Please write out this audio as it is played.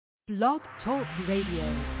Blog Talk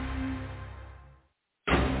Radio.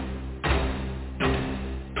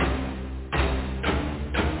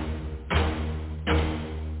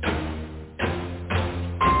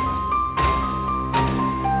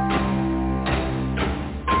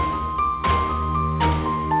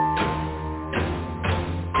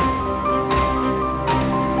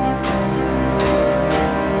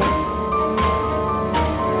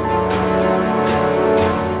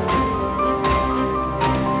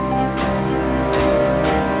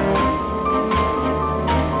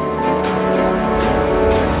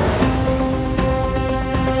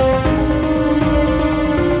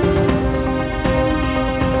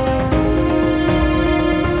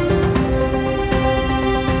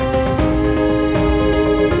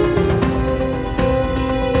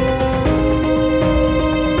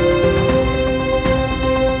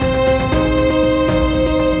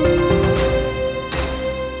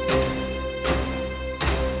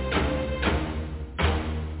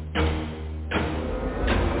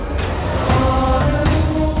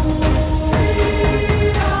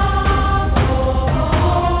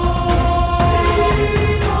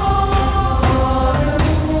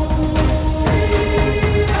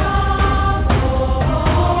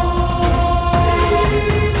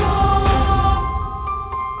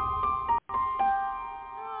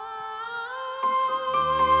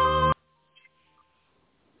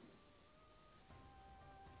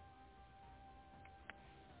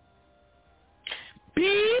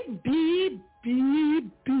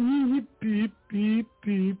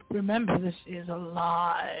 Remember, this is a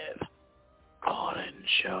live call-in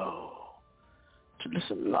show to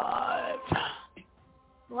listen live.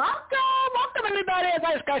 Welcome everybody, as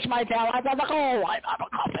I scratch my tail, I have a cold, I have a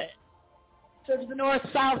coffee. So to the north,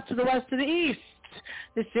 south, to the west, to the east,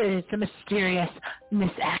 this is the mysterious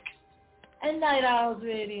Miss X and Night Owls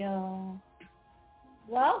Radio.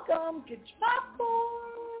 Welcome, get your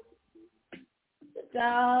popcorn, sit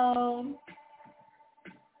down.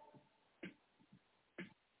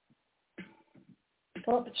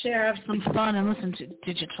 Pull up a chair, have some fun, and listen to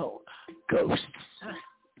Digital Ghosts.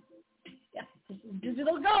 Yeah, this is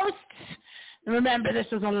Digital Ghosts. And remember, this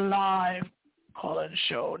is a live call-in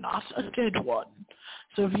show, not a dead one.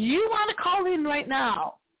 So if you want to call in right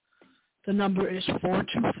now, the number is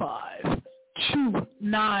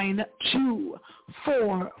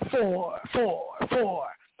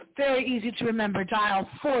 425-292-4444. Very easy to remember. Dial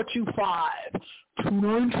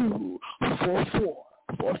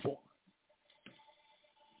 425-292-4444.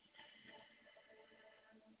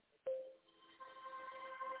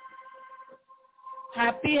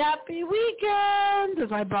 Happy weekend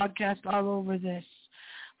as I broadcast all over this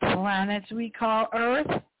planet we call Earth.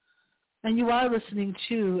 And you are listening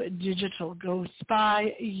to Digital Ghosts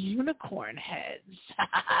by Unicorn Heads.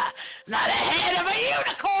 Not a head of a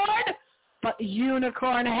unicorn, but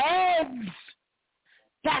Unicorn Heads.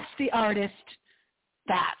 That's the artist.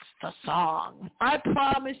 That's the song. I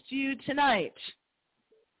promised you tonight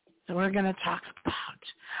that we're going to talk about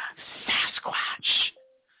Sasquatch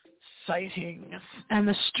sightings and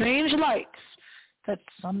the strange lights that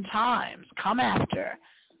sometimes come after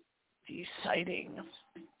these sightings.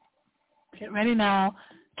 Get ready now.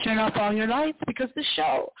 Turn off all your lights because the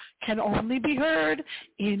show can only be heard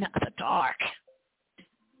in the dark.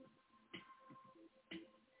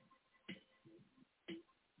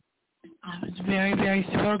 I was very, very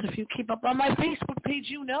thrilled. If you keep up on my Facebook page,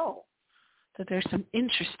 you know that there's some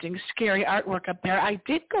interesting, scary artwork up there. I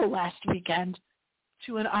did go last weekend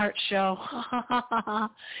to an art show.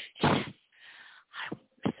 Yes.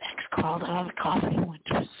 Miss X crawled out of the coffin and went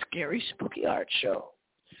to a scary, spooky art show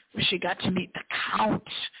where she got to meet the Count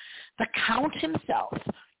himself,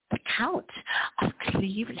 the Count of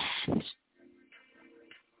Cleveland.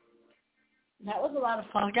 That was a lot of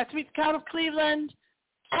fun. I got to meet the Count of Cleveland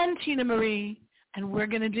and Tina Marie, and we're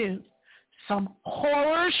going to do some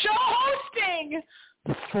horror show hosting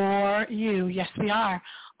for you. Yes, we are.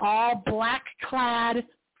 All black clad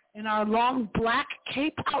in our long black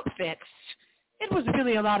cape outfits. It was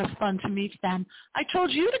really a lot of fun to meet them. I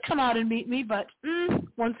told you to come out and meet me, but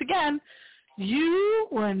once again, you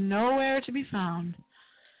were nowhere to be found.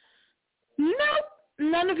 Nope.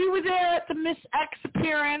 None of you were there at the Miss X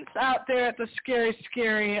appearance out there at the Scary,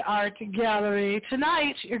 Scary Art Gallery.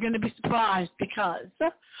 Tonight, you're going to be surprised because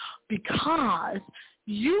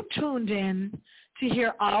you tuned in to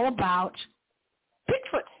hear all about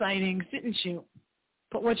Bigfoot sightings, didn't you?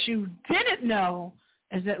 But what you didn't know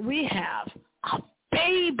is that we have a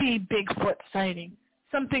baby Bigfoot sighting,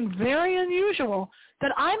 something very unusual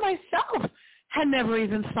that I myself had never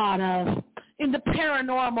even thought of in the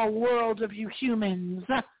paranormal world of you humans.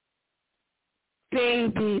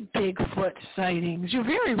 baby Bigfoot sightings. You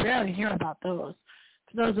very rarely hear about those.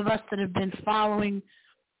 For those of us that have been following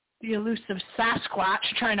the elusive Sasquatch,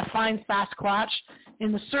 trying to find Sasquatch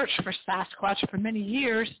in the search for Sasquatch for many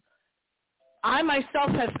years, I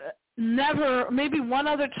myself have never, maybe one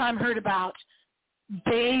other time, heard about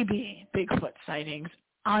baby Bigfoot sightings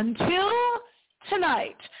until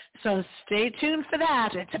tonight. So stay tuned for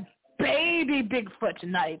that. It's a baby Bigfoot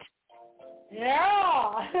tonight.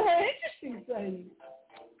 Yeah, interesting sighting.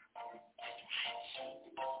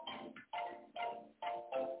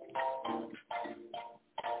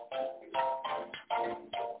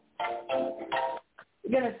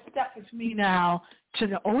 You're going to step with me now to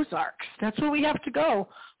the Ozarks. That's where we have to go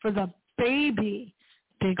for the baby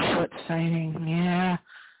Bigfoot sighting. Yeah.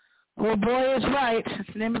 Oh, boy is right.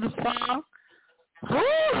 That's the name of the song.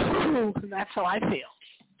 Woo! That's how I feel.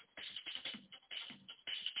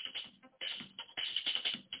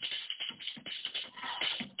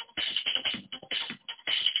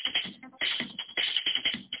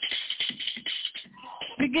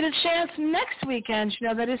 We get a chance next weekend. You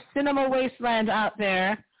know, that is Cinema Wasteland out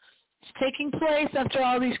there. It's taking place after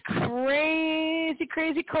all these crazy,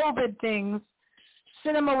 crazy COVID things.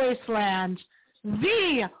 Cinema Wasteland,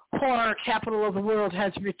 the horror capital of the world,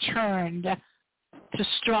 has returned to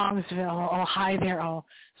Strongsville. Oh, hi there, oh.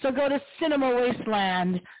 So go to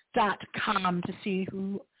cinemawasteland.com to see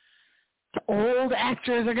who the old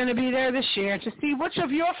actors are going to be there this year, to see which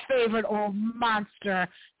of your favorite old monster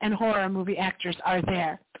and horror movie actors are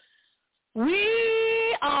there.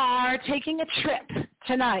 We are taking a trip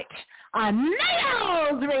tonight on Night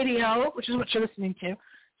Owls Radio, which is what you're listening to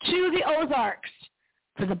the Ozarks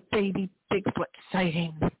for the baby Bigfoot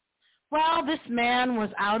sighting. Well, this man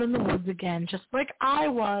was out in the woods again, just like I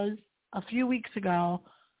was a few weeks ago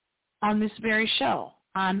on this very show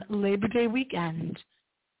on Labor Day weekend.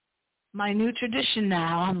 My new tradition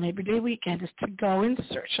now on Labor Day weekend is to go in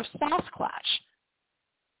search of Sasquatch.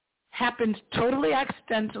 Happened totally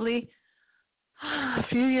accidentally. A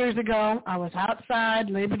few years ago, I was outside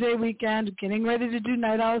Labor Day weekend getting ready to do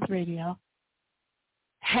Night Owls Radio.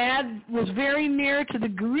 Was very near to the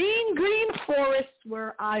green forest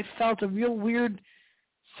where I felt a real weird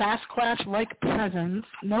Sasquatch-like presence.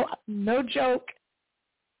 No joke.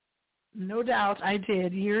 No doubt I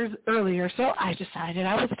did years earlier. So I decided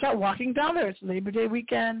I would start walking down there. It's Labor Day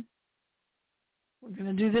weekend. We're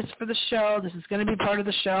going to do this for the show. This is going to be part of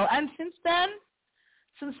the show. And since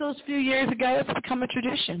those few years ago, it's become a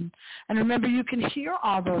tradition. And remember, you can hear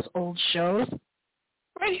all those old shows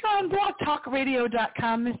right here on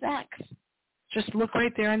blogtalkradio.com, Miss X. Just look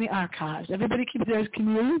right there in the archives. Everybody keeps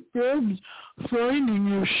asking me, "Any problems finding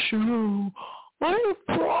your show? I have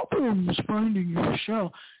problems finding your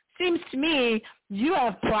show." Seems to me you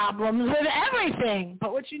have problems with everything.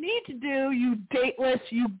 But what you need to do, you dateless,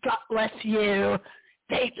 you gutless, you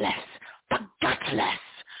dateless, but gutless.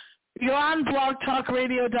 You're on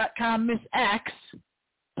blogtalkradio.com, Miss X.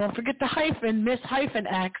 Don't forget the hyphen, Miss hyphen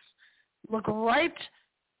X. Look right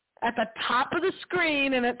at the top of the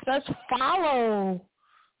screen, and it says follow.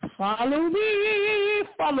 Follow me,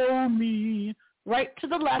 follow me. Right to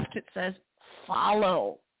the left, it says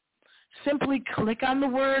follow. Simply click on the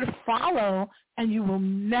word follow, and you will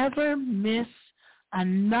never miss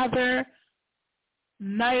another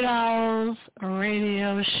Night Owls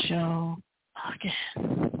radio show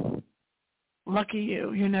again. Lucky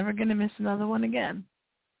you. You're never going to miss another one again.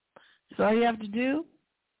 So all you have to do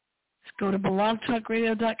is go to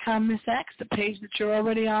blogtalkradio.com, Miss X, the page that you're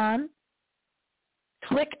already on.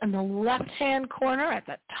 Click in the left-hand corner at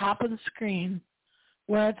the top of the screen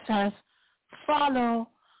where it says follow.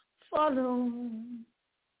 Follow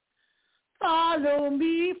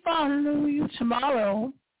me, follow you.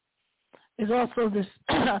 Tomorrow is also this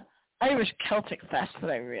Irish Celtic Fest that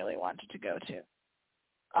I really wanted to go to.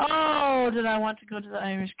 Oh, did I want to go to the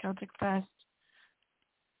Irish Celtic Fest?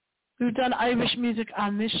 We've done Irish music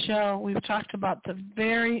on this show. We've talked about the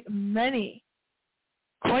very many,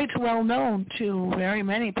 quite well-known too, very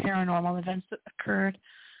many paranormal events that occurred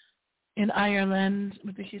in Ireland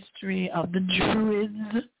with the history of the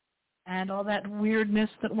Druids and all that weirdness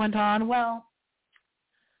that went on. Well,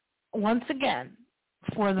 once again,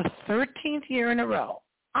 for the 13th year in a row,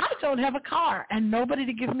 I don't have a car and nobody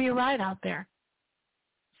to give me a ride out there.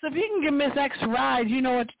 So if you can give Miss X a ride, you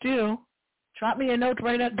know what to do. Drop me a note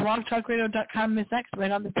right at blogtalkradio.com, Miss X,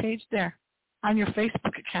 right on the page there, on your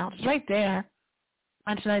Facebook account. It's right there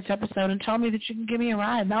on tonight's episode, and tell me that you can give me a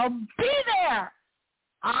ride, and I'll be there.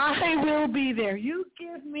 I will be there. You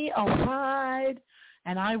give me a ride,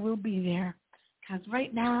 and I will be there. Because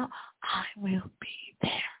right now, I will be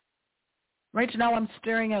there. Right now I'm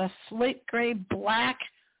staring at a slate gray black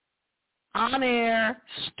on-air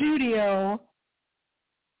studio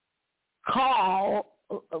call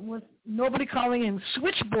with nobody calling in,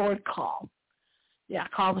 switchboard call. Yeah,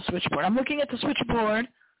 call the switchboard. I'm looking at the switchboard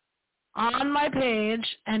on my page,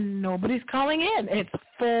 and nobody's calling in. It's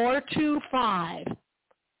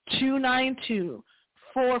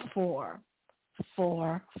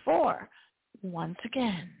 425-292-4444. Once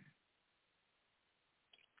again.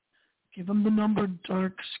 Give them the number,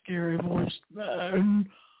 dark, scary voice man.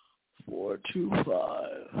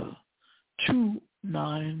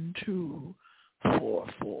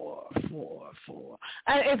 425-292-4444.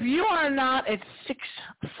 And if you are not, it's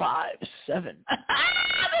 657.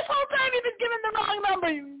 This whole time you've been given the wrong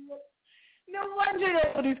number. No wonder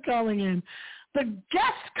nobody's calling in. The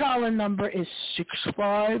guest call-in number is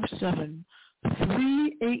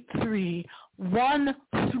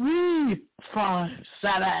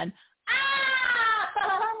 657-383-1357.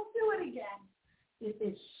 I'll do it again. It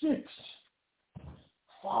is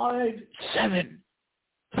 657-383-1357.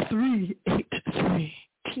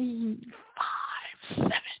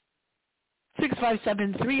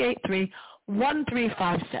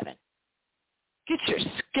 657-383-1357. Get your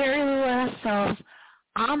scary little ass selves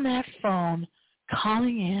on that phone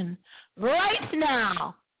calling in right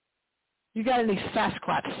now. You got any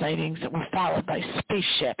Sasquatch sightings that were followed by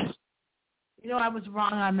spaceships? You know, I was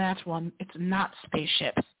wrong on that one. It's not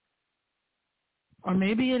spaceships. Or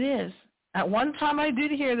maybe it is. At one time I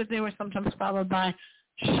did hear that they were sometimes followed by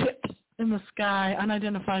ships in the sky,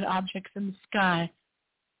 unidentified objects in the sky.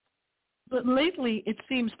 But lately it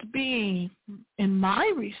seems to be, in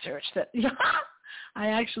my research, that I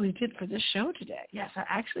actually did for this show today. Yes, I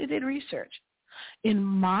actually did research. In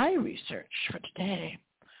my research for today,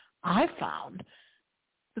 I found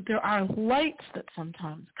that there are lights that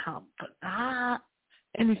sometimes come, but not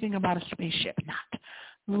anything about a spaceship, not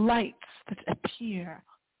lights that appear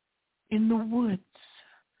in the woods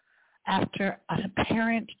after an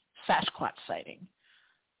apparent Sasquatch sighting,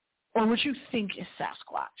 or what you think is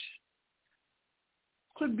Sasquatch.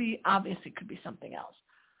 Could be, obviously, could be something else.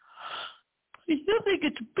 You still think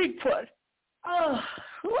it's Bigfoot. Oh,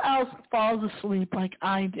 who else falls asleep like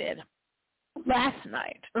I did last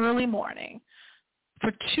night, early morning,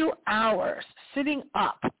 for 2 hours, sitting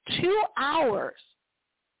up 2 hours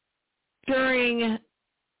during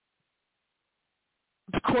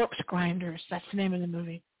The Corpse Grinders? That's the name of the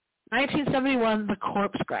movie. 1971, The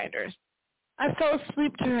Corpse Grinders. I fell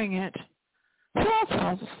asleep during it. Who else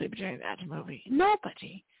falls asleep during that movie?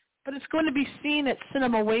 Nobody. But it's going to be seen at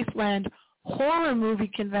Cinema Wasteland Horror Movie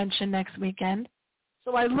Convention next weekend.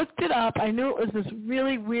 So I looked it up. I knew it was this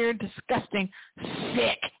really weird, disgusting,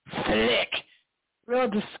 sick flick. Real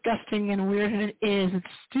disgusting and weird, and it is. It's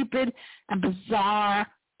stupid and bizarre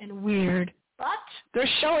and weird. But they're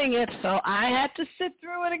showing it, so I had to sit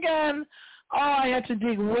through it again. Oh, I had to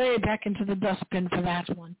dig way back into the dustbin for that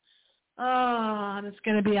one. Oh, and it's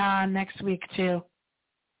going to be on next week, too.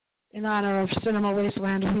 In honor of Cinema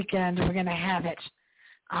Wasteland Weekend, we're going to have it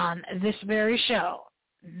on this very show.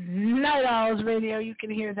 Night Owls Radio, you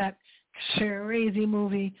can hear that crazy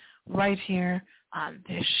movie right here on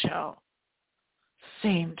this show.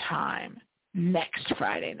 Same time next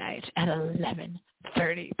Friday night at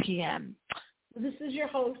 11:30 p.m. This is your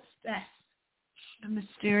hostess, the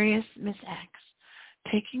mysterious Miss X,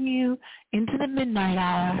 taking you into the midnight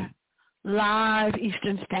hour, live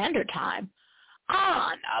Eastern Standard Time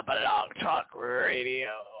on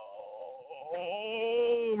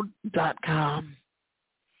blogtalkradio.com.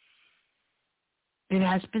 It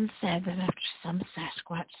has been said that after some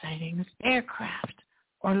Sasquatch sightings, aircraft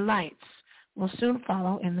or lights will soon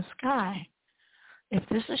follow in the sky. If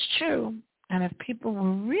this is true, and if people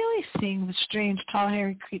were really seeing the strange tall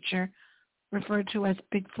hairy creature referred to as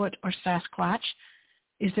Bigfoot or Sasquatch,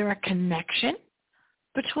 is there a connection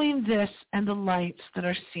between this and the lights that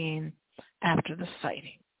are seen after the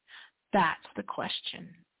sighting? That's the question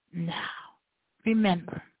now.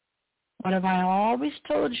 Remember, what have I always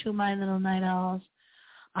told you, my little night owls?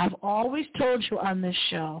 I've always told you on this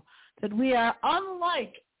show that we are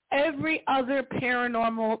unlike every other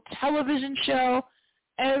paranormal television show,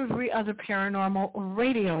 every other paranormal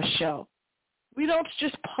radio show. We don't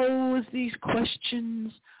just pose these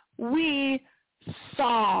questions. We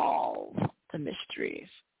solve the mysteries.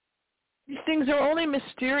 These things are only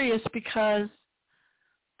mysterious because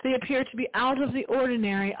they appear to be out of the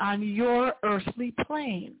ordinary on your earthly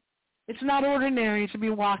plane. It's not ordinary to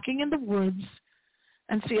be walking in the woods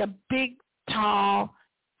and see a big, tall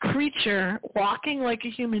creature walking like a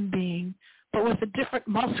human being, but with a different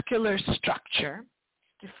muscular structure.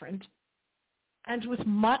 Different. and with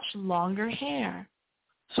much longer hair.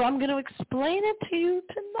 So I'm going to explain it to you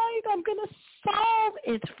tonight. I'm going to solve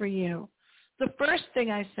it for you. The first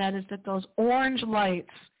thing I said is that those orange lights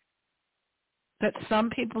that some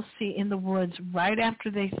people see in the woods right after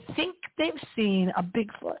they think they've seen a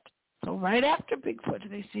Bigfoot. So right after Bigfoot,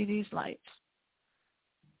 they see these lights.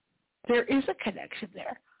 There is a connection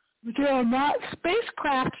there. They are not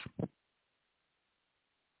spacecraft.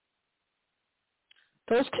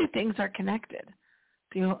 Those two things are connected.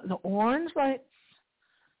 The orange lights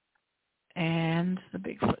and the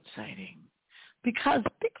Bigfoot sighting. Because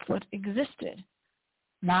Bigfoot existed,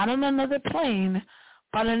 not in another plane,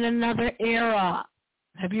 but in another era.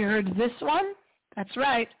 Have you heard this one? That's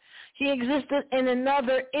right. He existed in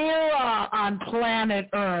another era on planet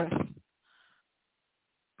Earth.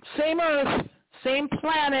 Same Earth, same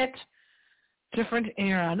planet, different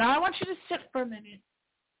era. Now I want you to sit for a minute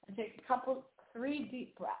and take 3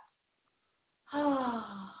 deep breaths.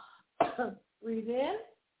 Breathe in,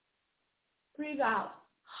 breathe out.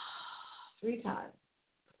 3 times.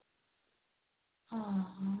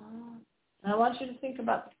 I want you to think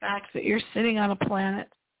about the fact that you're sitting on a planet.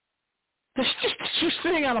 You're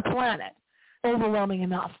sitting on a planet, overwhelming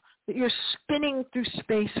enough, that you're spinning through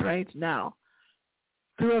space right now,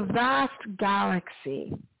 through a vast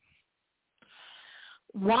galaxy.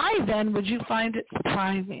 Why then would you find it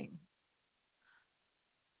surprising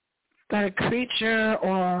that a creature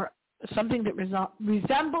or something that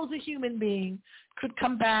resembles a human being could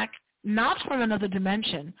come back not from another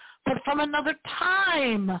dimension, but from another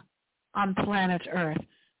time on planet Earth?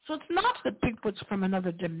 So it's not that Bigfoot's from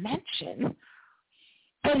another dimension,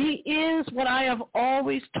 but he is what I have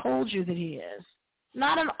always told you that he is.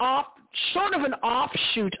 Not sort of an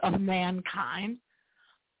offshoot of mankind,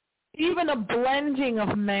 even a blending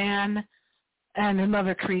of man and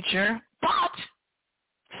another creature, but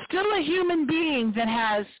still a human being that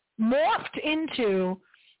has morphed into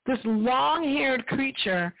this long-haired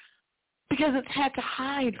creature because it's had to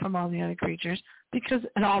hide from all the other creatures,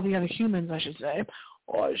 and all the other humans, I should say,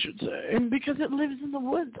 because it lives in the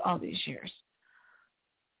woods all these years.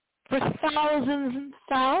 For thousands and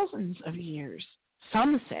thousands of years,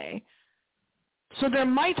 some say. So there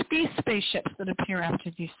might be spaceships that appear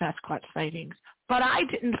after these Sasquatch sightings, but I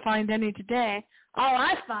didn't find any today. All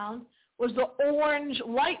I found was the orange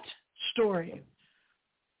light story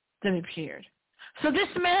that appeared. So this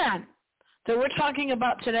man that we're talking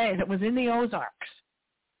about today that was in the Ozarks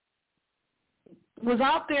was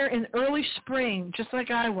out there in early spring, just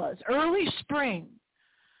like I was. Early spring.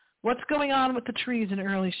 What's going on with the trees in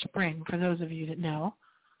early spring, for those of you that know?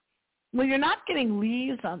 Well, you're not getting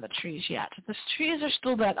leaves on the trees yet. The trees are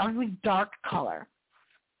still that ugly dark color.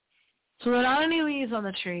 So there are not any leaves on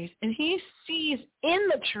the trees. And he sees in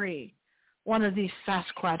the tree one of these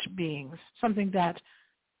Sasquatch beings, something that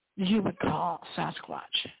you would call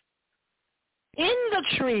Sasquatch. In the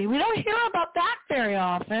tree. We don't hear about that very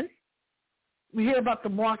often. We hear about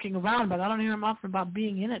them walking around, but I don't hear them often about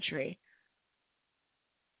being in a tree.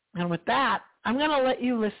 And with that, I'm going to let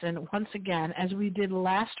you listen once again, as we did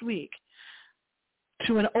last week,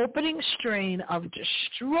 to an opening strain of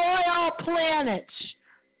Destroy All Planets.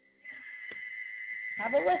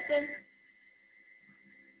 Have a listen.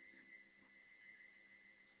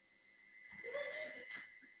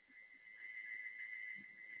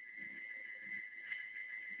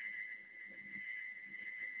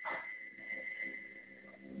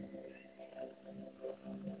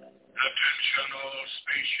 Attention all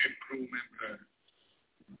spaceship crew members.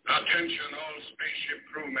 Attention all spaceship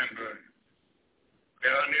crew members. We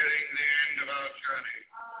are nearing the end of our journey.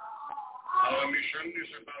 Our mission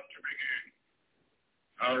is about to begin.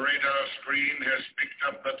 Our radar screen has picked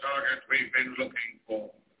up the target we've been looking for.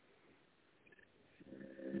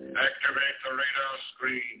 Activate the radar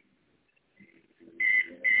screen.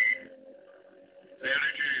 There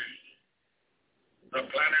it is. The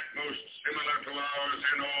planet most similar to ours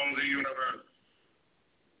in all the universe.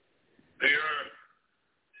 The Earth.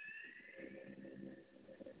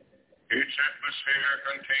 Its atmosphere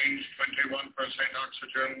contains 21%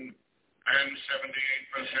 oxygen and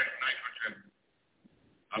 78% nitrogen.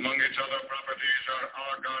 Among its other properties are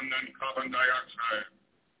argon and carbon dioxide.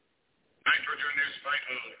 Nitrogen is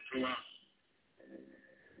vital to us.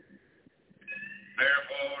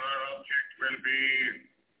 Therefore, our object will be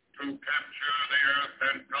to capture the Earth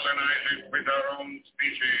and colonize it with our own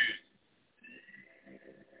species.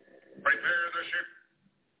 Prepare the ship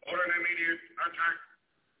for an immediate attack.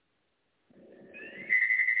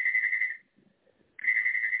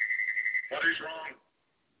 What is wrong?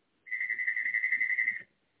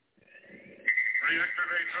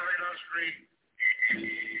 Reactivate the radar screen.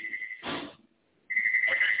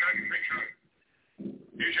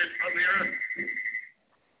 Is it from the earth?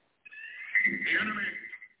 The enemy.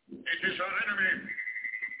 It is our enemy.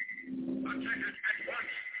 Attack it at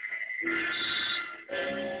once.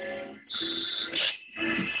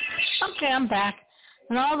 Okay, I'm back.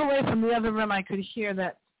 And all the way from the other room, I could hear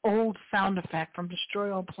that old sound effect from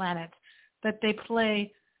Destroy All Planets that they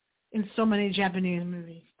play in so many Japanese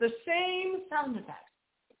movies. The same sound effect.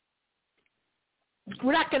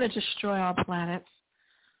 We're not going to destroy all planets.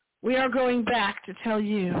 We are going back to tell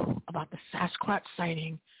you about the Sasquatch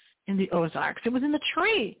sighting in the Ozarks. It was in the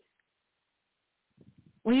tree.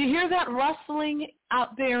 When you hear that rustling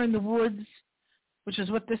out there in the woods, which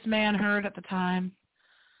is what this man heard at the time,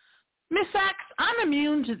 Miss X, I'm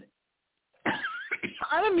immune to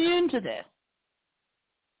I'm immune to this.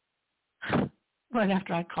 Right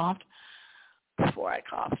after I coughed. Before I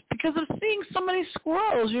coughed. Because of seeing so many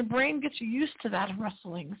squirrels, your brain gets used to that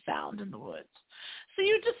rustling sound in the woods. So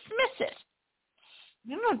you dismiss it.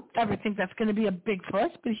 You don't ever think that's going to be a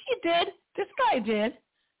Bigfoot, but he did. This guy did.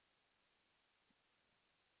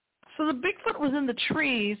 So the Bigfoot was in the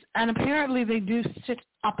trees, and apparently they do sit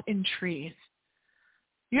up in trees.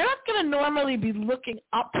 You're not going to normally be looking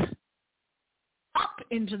up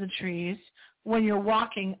into the trees when you're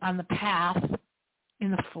walking on the path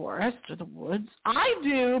in the forest or the woods. I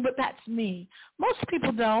do, but that's me. Most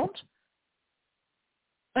people don't.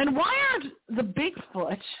 And why aren't the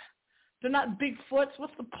Bigfoot, they're not Bigfoots,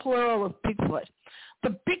 what's the plural of Bigfoot?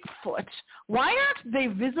 The Bigfoot, why aren't they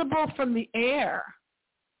visible from the air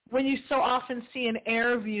when you so often see an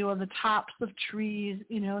air view of the tops of trees,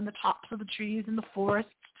 in the tops of the trees in the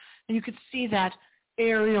forests, and you could see that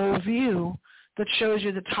aerial view that shows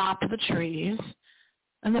you the top of the trees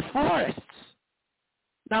and the forests.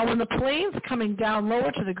 Now, when the plane's coming down lower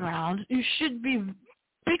to the ground,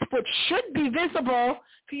 Bigfoot should be visible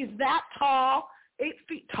if he's that tall, 8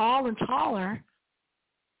 feet tall and taller,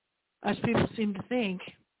 as people seem to think.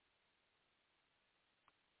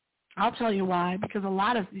 I'll tell you why, because a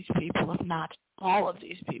lot of these people, if not all of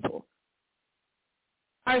these people,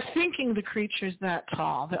 are thinking the creature's that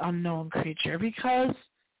tall, the unknown creature, because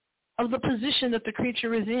of the position that the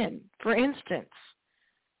creature is in. For instance,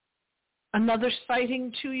 another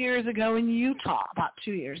sighting 2 years ago in Utah, about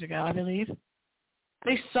 2 years ago, I believe.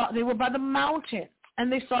 They were by the mountain,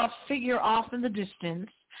 and they saw a figure off in the distance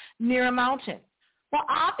near a mountain. Well,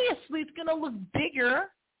 obviously, it's going to look bigger.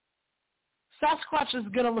 Sasquatch is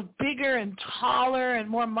going to look bigger and taller and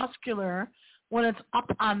more muscular when it's up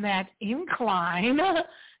on that incline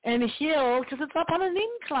and hill, because it's up on an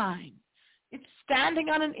incline. It's standing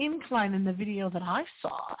on an incline in the video that I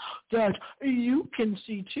saw that you can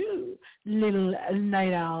see too, little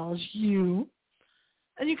night owls, you.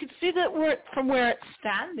 And you can see that from where it's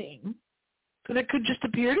standing, that it could just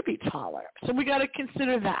appear to be taller. So we got to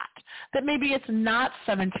consider that maybe it's not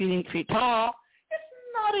 7 feet, 8 feet tall. It's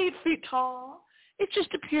not 8 feet tall. It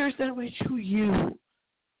just appears that way to you.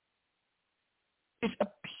 It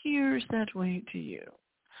appears that way to you.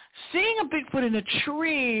 Seeing a Bigfoot in a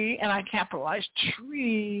tree, and I capitalize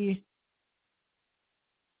tree,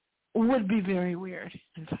 would be very weird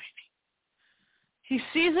and frightening. He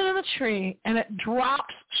sees it in the tree, and it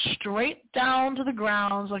drops straight down to the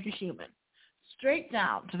ground like a human. Straight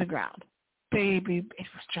down to the ground. Baby, it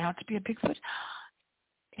was turned out to be a Bigfoot.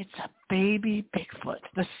 It's a baby Bigfoot.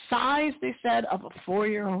 The size, they said, of a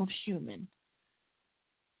 4-year-old human.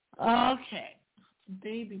 Okay.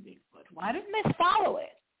 Baby Bigfoot. Why didn't they follow it?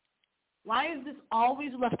 Why is this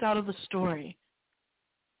always left out of the story?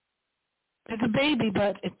 It's a baby,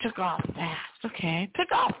 but it took off fast. Okay, it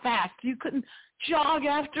took off fast. You couldn't jog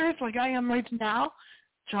after it like I am right now,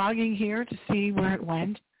 jogging here to see where it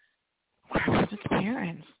went. Where was its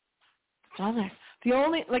parents? The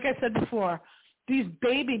only, like I said before, these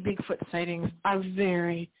baby Bigfoot sightings are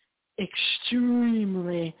very,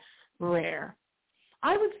 extremely rare.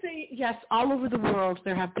 I would say, yes, all over the world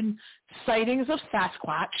there have been sightings of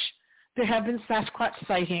Sasquatch. There have been Sasquatch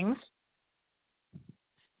sightings.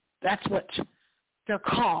 That's what they're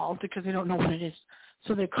called because they don't know what it is,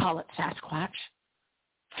 so they call it Sasquatch.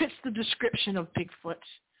 Fits the description of Bigfoot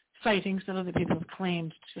sightings that other people have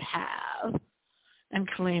claimed to have and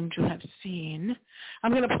claimed to have seen.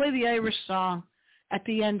 I'm going to play the Irish song at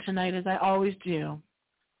the end tonight, as I always do,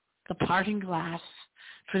 the parting glass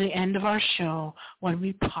for the end of our show when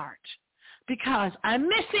we part, because I am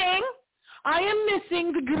missing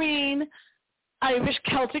the Green Irish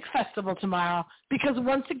Celtic Festival tomorrow, because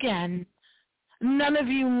once again, none of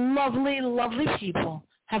you lovely, lovely people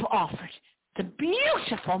have offered the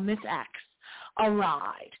beautiful Miss X a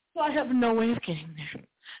ride. So I have no way of getting there.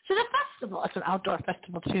 So the festival, it's an outdoor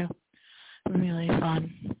festival too. Really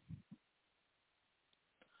fun.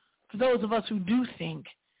 For those of us who do think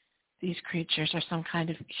these creatures are some kind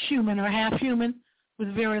of human or half-human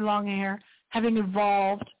with very long hair, having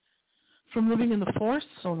evolved from living in the forest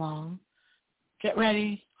so long, get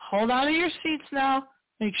ready. Hold on to your seats now.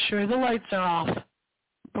 Make sure the lights are off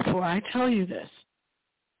before I tell you this.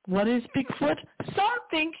 What is Bigfoot? Some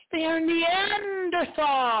think they are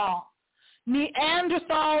Neanderthal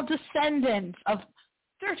descendants of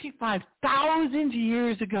 35,000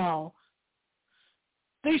 years ago.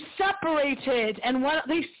 They separated,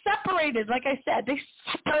 like I said, they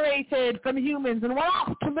separated from humans and went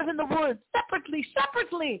off to live in the woods separately,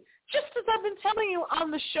 just as I've been telling you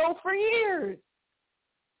on the show for years.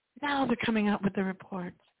 Now they're coming out with the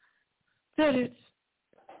reports that it's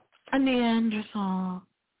a Neanderthal.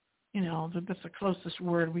 You know, that's the closest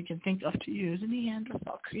word we can think of to use, a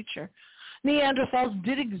Neanderthal creature. Neanderthals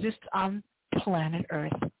did exist on planet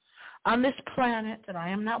Earth. On this planet that I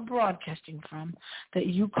am now broadcasting from, that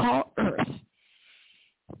you call Earth,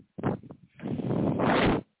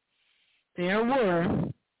 there were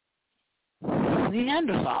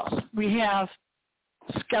Neanderthals. We have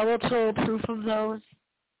skeletal proof of those,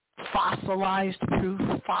 fossilized proof.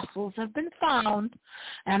 Fossils have been found,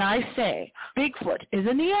 and I say Bigfoot is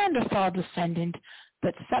a Neanderthal descendant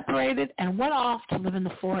that separated and went off to live in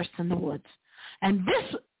the forests and the woods. And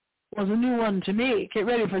this was a new one to me. Get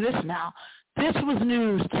ready for this now. This was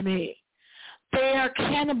news to me. They are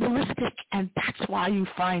cannibalistic, and that's why you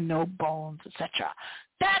find no bones, etc.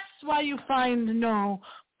 That's why you find no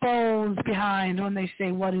bones behind when they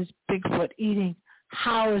say, what is Bigfoot eating?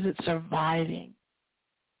 How is it surviving?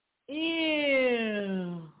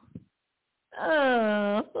 Ew.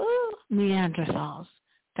 Oh, Neanderthals.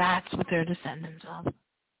 That's what they're descendants of.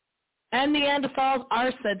 And Neanderthals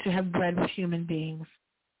are said to have bred with human beings.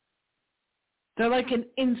 They're like an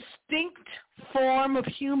instinct form of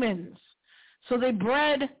humans. So they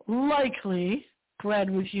likely bred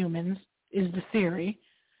with humans, is the theory.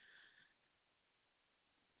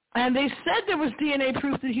 And they said there was DNA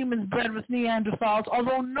proof that humans bred with Neanderthals,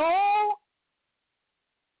 although no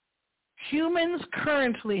humans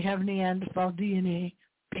currently have Neanderthal DNA,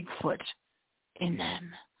 Bigfoot, in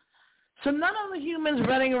them. So none of the humans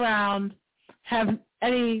running around have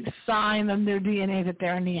any sign on their DNA that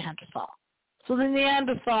they're a Neanderthal. So the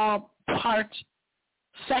Neanderthal part,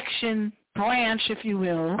 section, branch, if you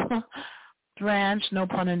will, branch, no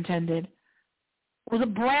pun intended, was a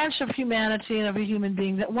branch of humanity and of a human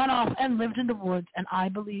being that went off and lived in the woods, and I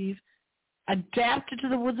believe adapted to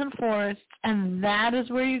the woods and forests, and that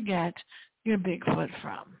is where you get your Bigfoot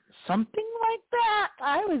from. Something like that,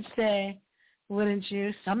 I would say, wouldn't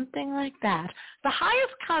you? Something like that. The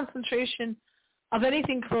highest concentration of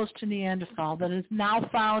anything close to Neanderthal that is now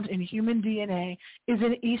found in human DNA is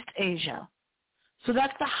in East Asia. So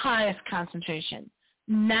that's the highest concentration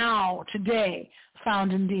now, today,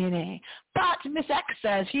 found in DNA. But Miss X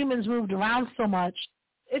says humans moved around so much,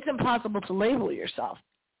 it's impossible to label yourself.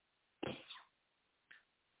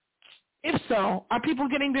 If so, are people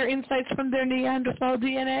getting their insights from their Neanderthal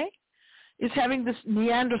DNA? Is having this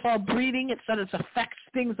Neanderthal breeding, it said it affects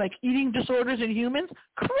things like eating disorders in humans?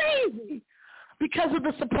 Crazy! Because of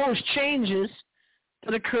the supposed changes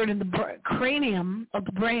that occurred in the cranium of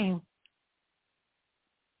the brain.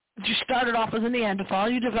 You started off as a Neanderthal,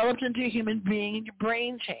 you developed into a human being, and your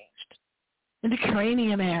brain changed in the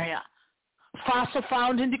cranium area. Fossil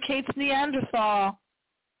found indicates Neanderthal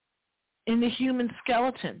in the human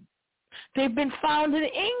skeleton. They've been found in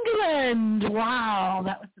England. Wow,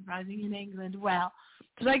 that was surprising, in England. Well,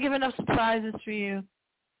 did I give enough surprises for you?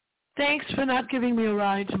 Thanks for not giving me a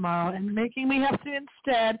ride tomorrow and making me have to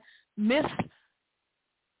instead miss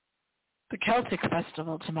the Celtic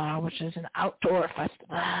Festival tomorrow, which is an outdoor festival.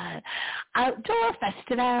 So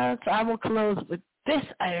I will close with this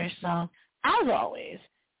Irish song, as always.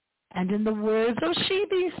 And in the words of She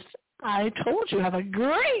Beast, I told you, have a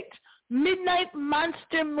great Midnight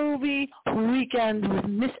Monster Movie weekend with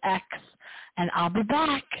Miss X. And I'll be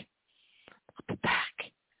back.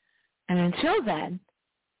 And until then,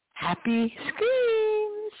 happy screams.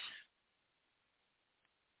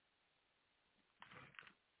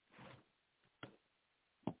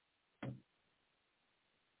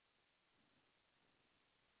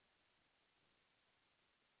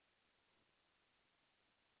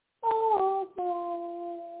 Oh,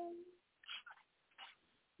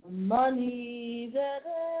 money that